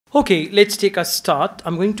Okay, let's take a start.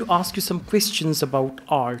 I'm going to ask you some questions about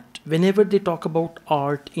art. Whenever they talk about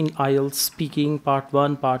art in Ielts speaking, part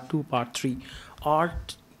 1, part 2, part 3,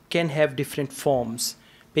 art can have different forms: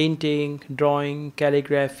 painting, drawing,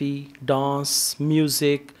 calligraphy, dance,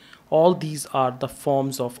 music. All these are the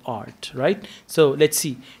forms of art, right? So let's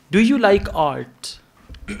see. Do you like art?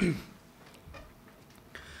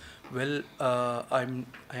 Well, I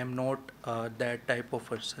am not that type of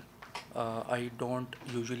person. I don't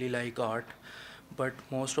usually like art, but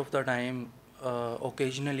most of the time,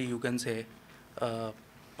 occasionally you can say, uh,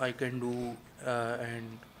 I can do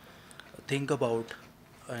and think about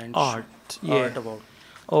and Art, yeah. art about.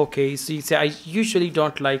 Okay, so you say I usually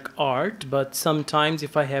don't like art, but sometimes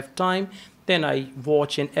if I have time, then I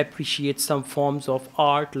watch and appreciate some forms of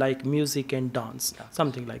art like music and dance, Yeah.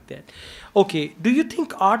 something like that. Okay, do you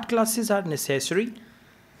think art classes are necessary?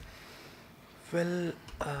 Well,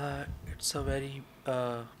 it's a very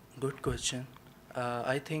good question.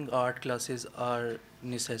 I think art classes are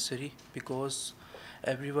necessary because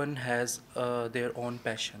everyone has their own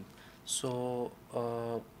passion. So,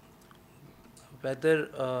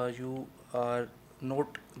 whether you are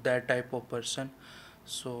not that type of person,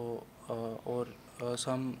 so or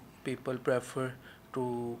some people prefer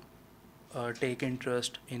to take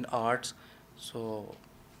interest in arts, so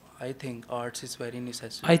I think arts is very I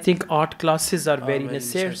necessary. think art classes are very Very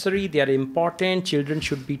necessary. necessary, they are important, children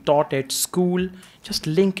should be taught at school. Just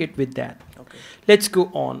link it with that. Okay. Let's go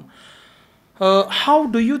on. How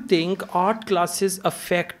do you think art classes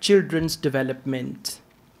affect children's development?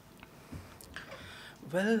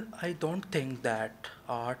 Well, I don't think that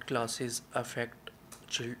art classes affect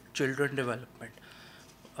children development.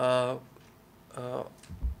 Uh, uh,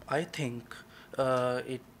 I think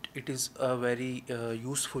it is very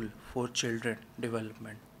useful for children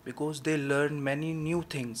development because they learn many new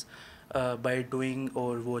things by doing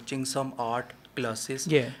or watching some art classes,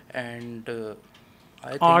 Yeah. and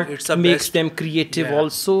I think it's Art a makes best. them creative Yeah.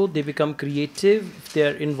 also, they become creative if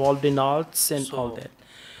they're involved in arts and all So that.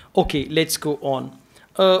 Okay, let's go on.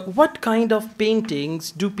 What kind of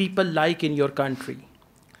paintings do people like in your country?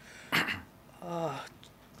 Uh,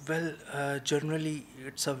 well, generally,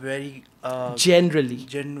 it's a very Generally.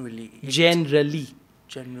 generally, Generally.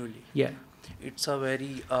 generally, Yeah. it's a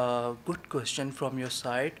very good question from your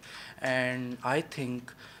side, and I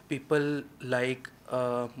think people like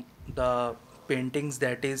the paintings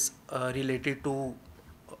that is related to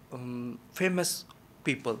famous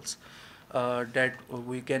peoples that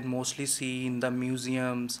we can mostly see in the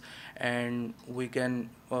museums, and we can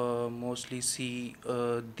mostly see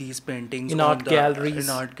these paintings In on art the in galleries.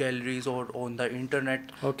 art galleries or on the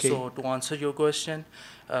internet. Okay. So to answer your question,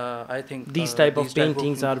 I think These type these of type of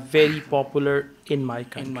paintings are very popular in my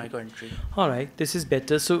in my country. country. All right, this is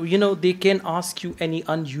better. So, they can ask you any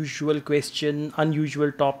unusual question,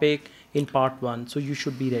 unusual topic in part 1. So, you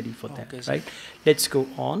should be ready for that, Okay, sir. right? Let's go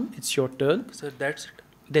on. It's your turn. So that's it.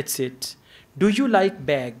 That's it. Do you like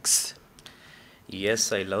bags?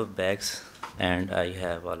 Yes, I love bags, and I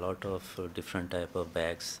have a lot of different type of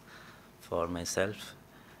bags for myself,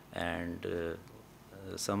 and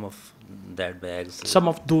some of that bags, Some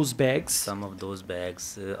of those bags. some of those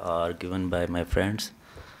bags are given by my friends,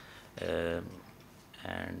 um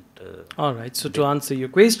and All right, so to they, answer your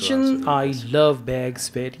to answer question, your I question. love bags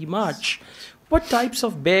very much. What types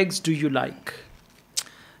of bags do you like?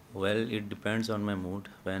 Well, it depends on my mood.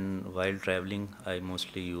 While traveling, I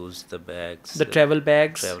mostly use the bags, The travel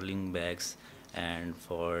bags? traveling bags, and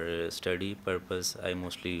for study purpose, I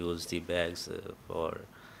mostly use the bags for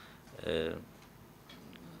uh,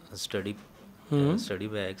 study Hmm. study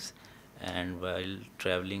bags. And while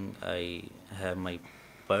traveling, I have my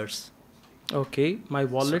purse, Okay, my so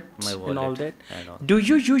my wallet and all wallet that. and all. Do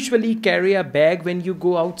you usually carry a bag when you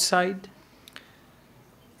go outside?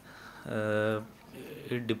 Uh,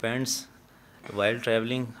 it depends. While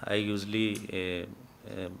traveling, I usually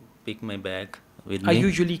pick my bag with I me,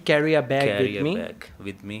 usually carry a bag carry with a me. bag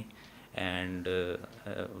with me, and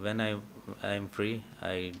when I'm free,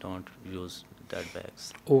 I don't use that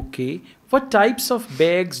bags. Okay. What types of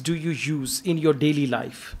bags do you use in your daily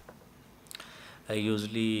life? I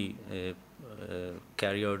usually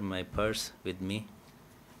carry out my purse with me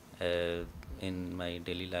uh, in my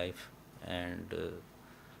daily life, and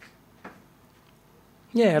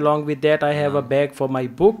Yeah, along with that, I have a along bag for my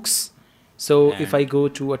books. So if I and go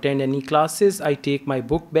to attend any classes, I take my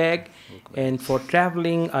book bag. book And for bags,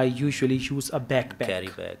 traveling, I usually use a carry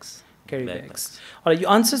backpack. bags. Carry bags. All right,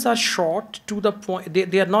 your answers are short, to the point.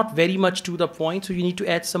 They are not very much to the point, so you need to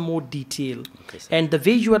add some more detail. Okay, sir. And the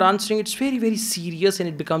way you are answering, it's very, very serious and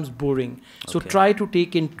it becomes boring. So Okay. try to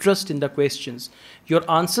take interest in the questions. Your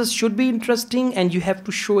answers should be interesting and you have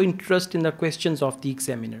to show interest in the questions of the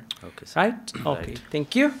examiner. Okay, sir. Right? Okay,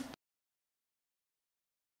 thank you.